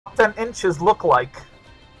10 inches look like?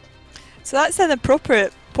 So that's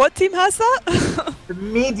inappropriate. What team has that? The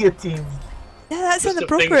media team. Yeah, that's Just the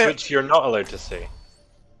things inappropriate. which you're not allowed to say.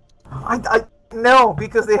 I know,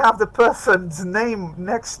 because they have the person's name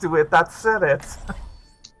next to it that said it.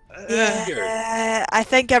 Yeah, I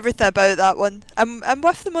think everything about that one. I'm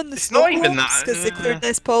with them on the It's not even that, because the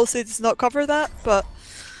clearness policy does not cover that. But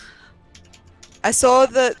I saw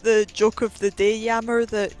that the joke of the day yammer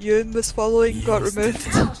that Ewan was following got removed.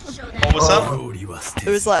 What was that?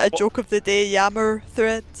 There was like a joke of the day yammer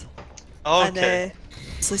thread, Oh, and okay.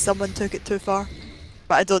 obviously someone took it too far,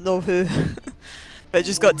 but I don't know who. But it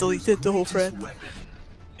just got deleted, the whole thread.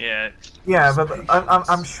 Yeah. Yeah, but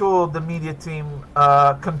I'm sure the media team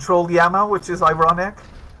control Yama, which is ironic.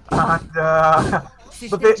 And,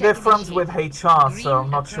 but they're friends with HR, so I'm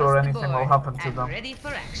not sure anything will happen to them.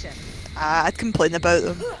 I'd complain about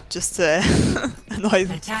them, just to annoy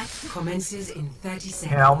them. Attack commences in 30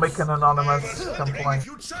 seconds. Yeah, I'll make an anonymous complaint.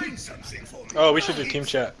 Oh, we should do team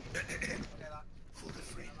chat.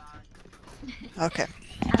 Okay.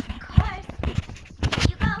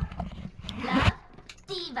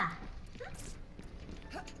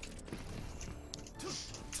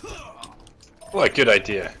 What a good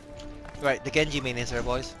idea. Right, the Genji main is there,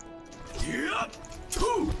 boys.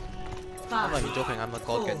 I'm not even joking, I'm a god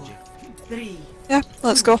 4, Genji. 3, Yeah,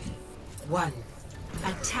 let's go. 1.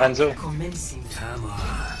 Attack Hanzo. commencing.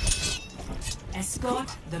 Escort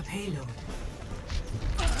the payload.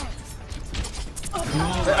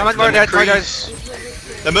 I'm at more dead, more dead.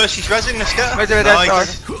 The Mercy's rezzing, let's go. Where's the dead?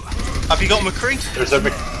 Nice. Have you got McCree? There's a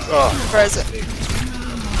big. Oh, Where is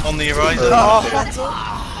it? On the horizon. Oh, I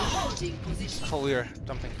thought we were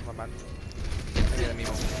jumping, my man.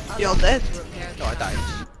 you're all dead. No, I died.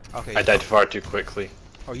 Okay. I died far too quickly.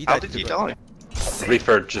 Oh, you How died did too you quick. die?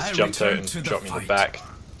 Reaper just jumped out and shot me in the back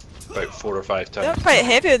about 4 or 5 They're times. quite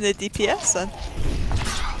heavy on the DPS then.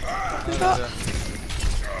 Who's that?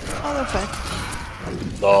 Oh, they're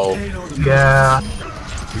fine. Lol. Yeah.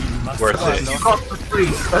 Worth it. You got the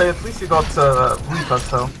priest. At least you got Reaper,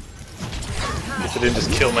 so. If I didn't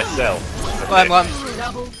just kill myself. Go on, go on.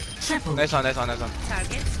 Triple. Nice one, nice one, nice one.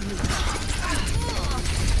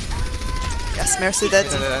 Yes, Mercy dead.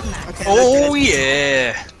 Okay, Oh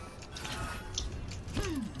yeah!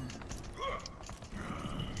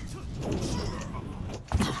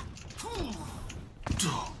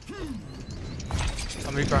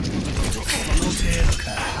 I'm Reaper.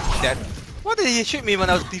 Dead. Why did he shoot me when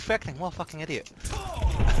I was defecting? What a fucking idiot.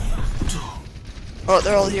 Oh,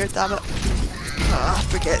 they're all here, damn it. Ah, I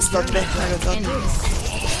forget it's done me. I got done.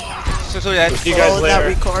 So dead. See you guys Oh, that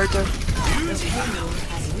later. recorder.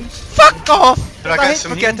 Fuck off! Did I I get hate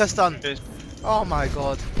some forget heal? to stun. Oh my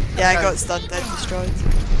god. Yeah, I got stunned and destroyed.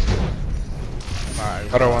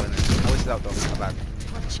 Alright. Other one. I was out though, my bad.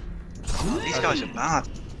 These guys are bad.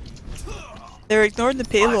 They're ignoring the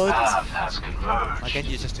payload. My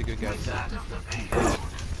Genji is just too good, guys.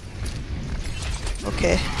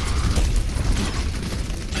 Okay.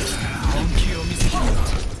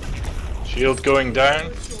 Shield going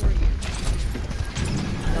down.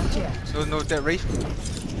 No, dead Wraith.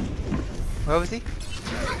 Where was he?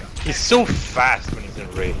 He's so fast when he's in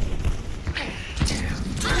raid.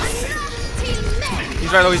 He's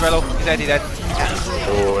very low, he's very low. He's dead, he's dead.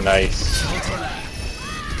 Oh, nice.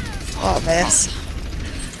 Oh, mess.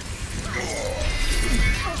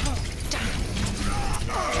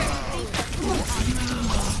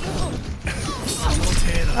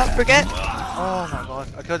 Oh, forget. Oh my god.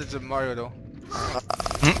 I killed it to Mario though.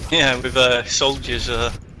 Yeah, with soldiers.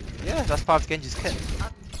 Yeah, that's part of Genji's kit.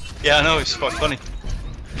 Yeah, I know, it's quite funny.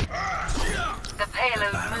 The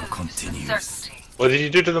payload continues. What did you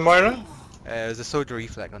do to the Moira? There's a soldier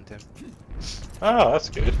reflect on him. Oh, that's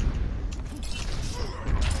good.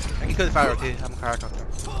 I can kill the fire too, I'm a character.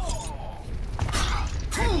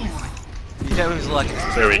 You get with his leg.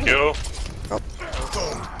 There we go.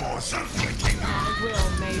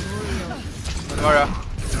 Mario.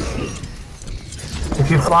 If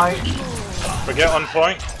you fly, Forget on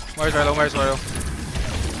point. Mario's very low, Mario's very low.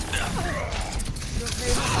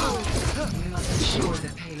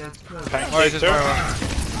 Tank Mario's just chaser. very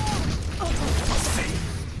low.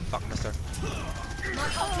 Fuck, mister.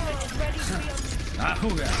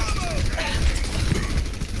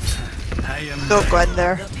 Don't go in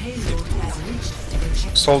there.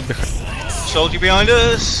 Sold behind. Soldier behind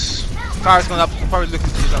us! Fire's going up, probably looking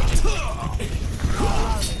to use up.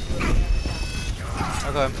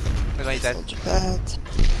 I got him. Where's my dead? Bad.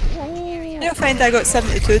 You'll find I got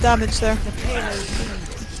 72 damage there.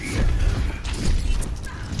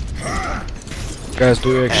 Guys, do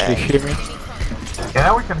you actually hear me?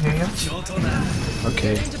 yeah, we can hear you.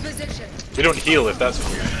 Okay. We don't heal if that's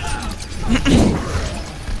weird.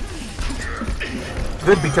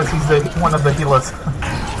 Good, because he's one of the healers.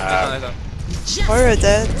 Moira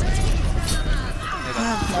dead.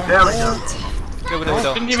 There we go. Go with the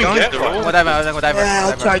widow. Didn't even get one. Whatever. Yeah,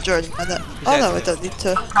 I'll charge her in a minute. Oh no, we don't need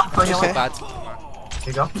to. Come for you. Okay. Bad. There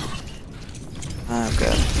you go. Oh,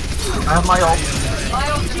 good. I have my ult.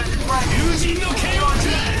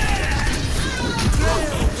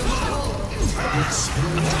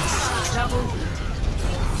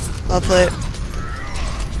 Lovely.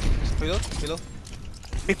 Reload.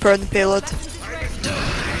 Reaper on the payload.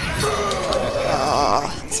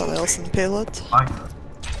 Ah, someone else in the payload. Fine.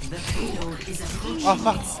 The payload is approaching Oh,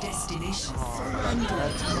 fuck. its destination. Under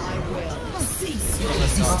my will. Cease your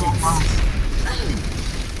resistance.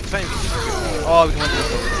 Oh, we can win this.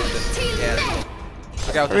 Yeah.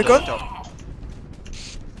 Okay, Are we good?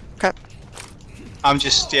 Okay. I'm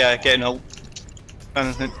just getting ult.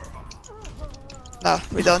 Anything. No,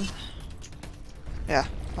 we done. Yeah,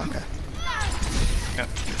 okay. Yeah.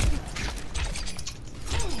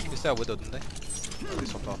 They still have widow, didn't they? They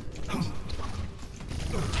swapped off.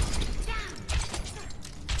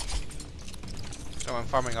 So I'm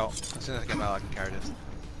farming out. As soon as I get my ult, I can carry this.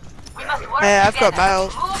 Hey, I've got my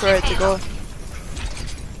ult ready to go.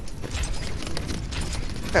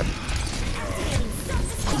 Okay.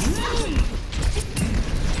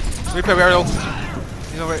 Reaper, we are low.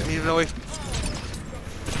 He's away.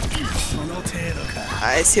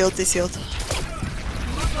 I sealed, they sealed.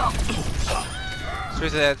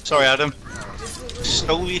 Straight ahead. Sorry, Adam.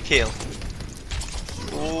 Stole your kill.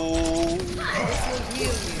 Oh.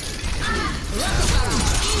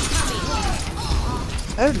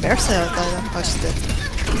 Oh, mercenary died then. I just did.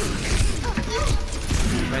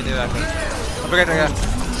 Right there, that. Forget that.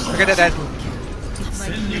 Forget that.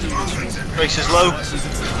 Grace is low.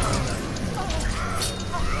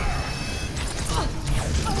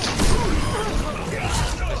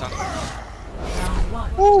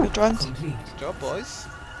 Woo! Good round. Complete. Good job, boys.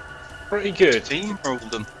 Pretty good. Team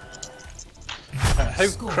rolled them. How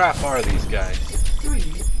crap are these guys? 3.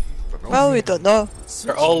 Well, we don't know.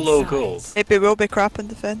 They're all low gold. Maybe we'll be crap and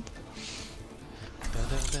defend.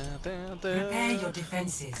 Prepare your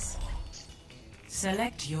defenses.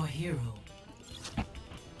 Select your hero.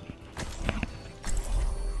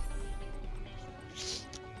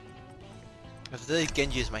 If they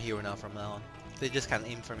Genji is my hero now from now on. They just can't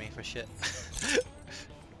aim for me for shit.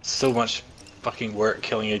 So much fucking work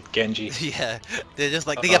killing a Genji. Yeah, they're just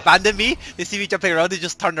like, they abandon me, they see me jumping around, they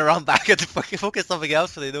just turn around back and fucking focus something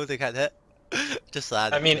else so they know they can't hit. Just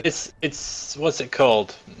sad. I mean, it's what's it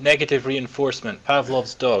called? Negative reinforcement.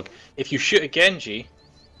 Pavlov's dog. If you shoot a Genji,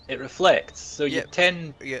 it reflects, so you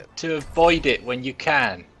tend to avoid it when you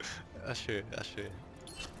can. That's true, that's true.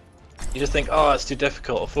 You just think, oh, it's too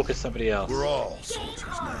difficult, I'll focus somebody else. We're all soldiers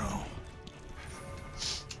now.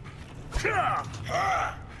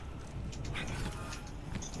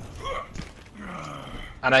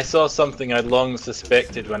 And I saw something I'd long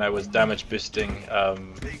suspected when I was damage boosting,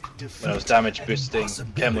 Kemlin's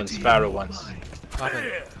Pharah once.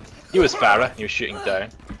 He was Pharah, he was shooting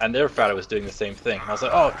down, and their Pharah was doing the same thing. I was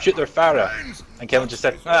like, oh, shoot their Pharah! And Kemlin just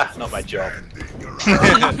said, ah, not my job.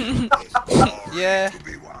 Yeah.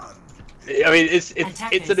 I mean, it's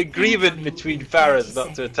an agreement between Pharahs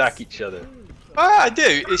not to attack each other. I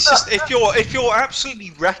do. It's just if you're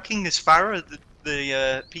absolutely wrecking as Farah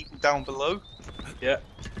the people down below. Yeah.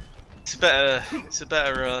 It's a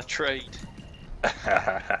better trade.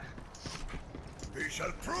 We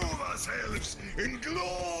shall prove ourselves in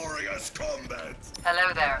glorious combat.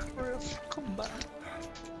 Hello there. Combat.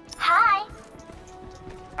 Hi.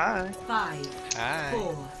 Hi. 5, Hi.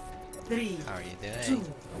 4, 3, How are you 2, doing?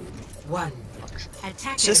 1.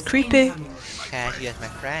 Attackers Just creepy. incoming. Cash, you as my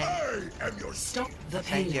friend. I am your Stop the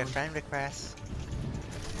Send your payload. friend request.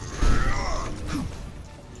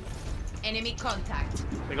 Enemy contact.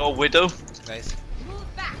 They got a widow. Nice.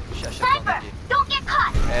 Move back. Shut Sniper, down, you. don't get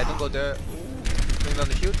caught. Don't go there. Bring down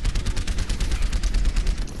the shield.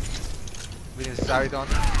 We can start it on.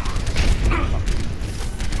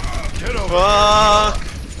 Get over. Fuck.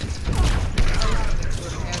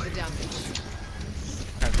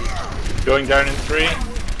 Going down in 3.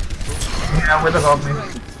 Yeah, with the got me.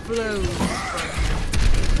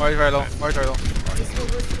 Marty's very low. Marty's very low.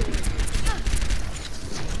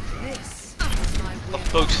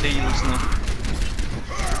 Folks heals now.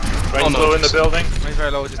 Right low in the building. Marty's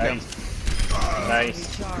very low, just down.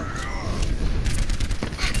 Nice.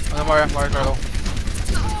 Oh, Marty's very low.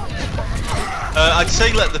 I'd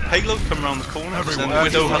say let the payload come around the corner, because then the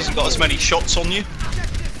widow hasn't got as many shots on you.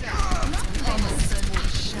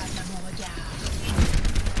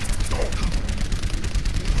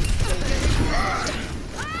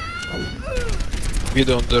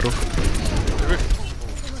 Widow on the roof.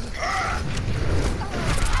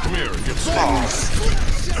 Come here, get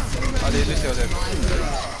Oh, they do still there.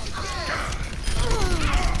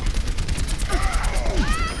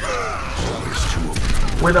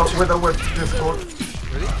 Widow with Discord.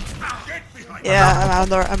 Really? Yeah,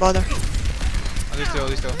 I'm on her. Oh, they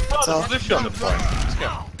still. Oh, there's Lucio on the point. Let's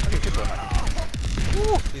go. Okay, keep going,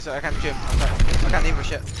 man. I can't jump. I can't aim for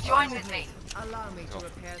shit. Join with me.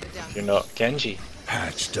 You're not Genji.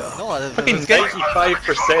 patched up. No, if it Fucking was Genji,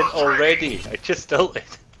 95% already. I just tilted.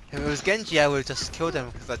 if it was Genji, I would have just killed him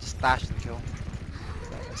because I just dashed and killed.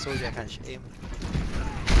 A soldier, I can't aim.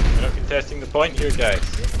 We're not contesting the point here, guys.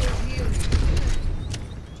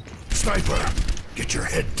 Sniper, get your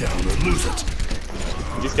head down or lose it.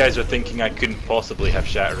 These guys are thinking I couldn't possibly have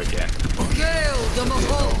Shatter again.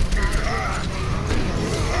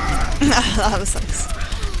 That was nice.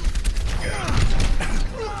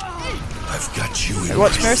 I've got you in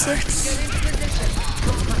Watch my Mercy. sights.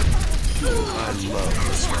 I love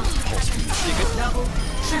this pulse music.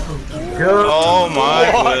 Oh my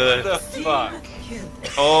What word. the fuck?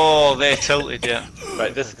 Oh, they're tilted, yeah.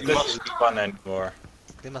 Right, this isn't fun anymore.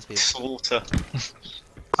 They must be. Slaughter.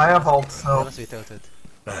 I have ult, They so must be tilted.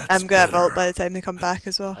 I'm gonna have ult by the time they come back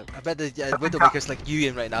as well. I bet the Widowmaker's like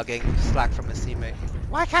Ewan right now getting slack from his teammate.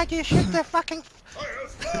 Why can't you shoot the fucking I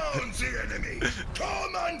have found the enemy.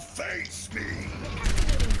 Come and face me.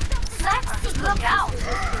 Look out!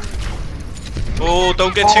 Oh,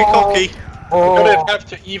 don't get too cocky. Oh, We're gonna have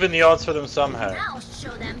to even the odds for them somehow. I'll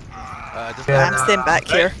show them. just Yeah. I'm staying back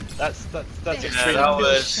here. That's Yeah, extreme. that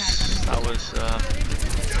was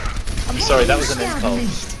I'm sorry, that was an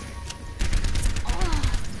impulse.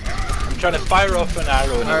 I'm trying to fire off an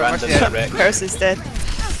arrow in a Alright, random what's the- direction Curse is dead.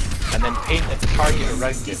 and then paint a target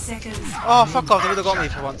around it. Oh fuck off! They would have got me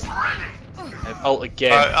for once. And ult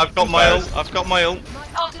again. I've got my ult. I've got my ult.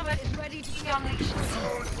 Ultimate is ready to be unleashed.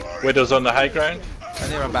 Widow's on the high ground.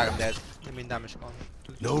 And they run back. I'm dead. I mean damage gone.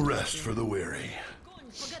 No rest for the weary.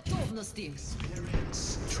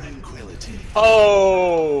 Tranquility.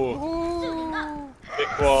 Oh! Big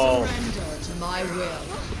wall. Surrender to my will.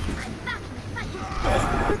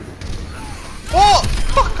 What?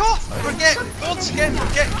 Fuck off! Once again,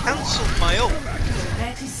 forget cancelled my ult.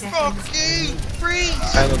 30 seconds. Fuck you!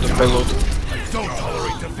 Freeze! And on the payload. Don't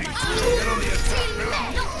tolerate defeat. Get on the attack.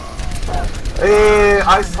 hey,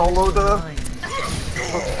 I soloed her.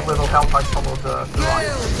 With a little help, I soloed the right.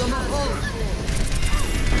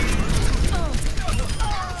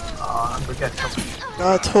 And we get some.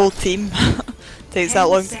 God, whole team. Takes that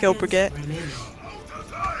long to kill Brigitte.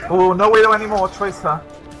 Oh, no Widow anymore, Tracer.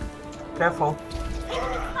 Careful.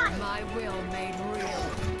 My will made real.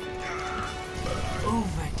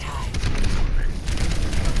 Overtime.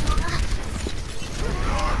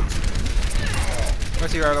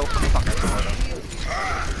 Where's your arrow? Fuck.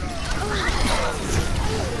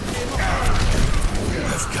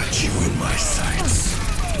 I've got you in my sights.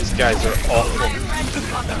 These guys are awful.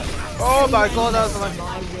 Oh my god, that was my.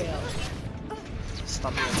 My will.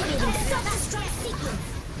 Stun me.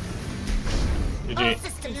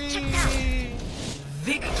 GG.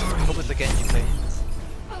 I hope it's a Genji play.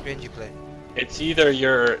 Genji play. It's either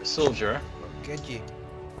your soldier. Genji.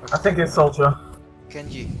 I think it's Soldier.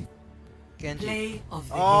 Genji. Genji. Play of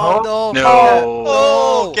the Oh no! No.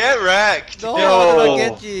 Oh, get wrecked! No! No. No!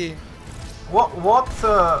 Genji. What's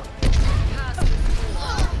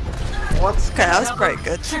Okay, that was quite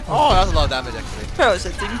good. Oh, that was a lot of damage actually. That was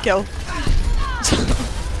a team kill.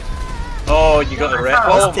 Oh, you got the red.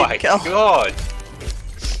 Oh Team my kill. god!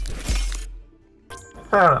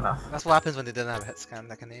 fair enough? That's what happens when they didn't have a hit scan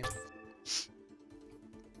that can aim.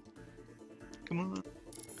 Come on.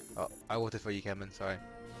 Oh, I voted for you, Cameron. Sorry.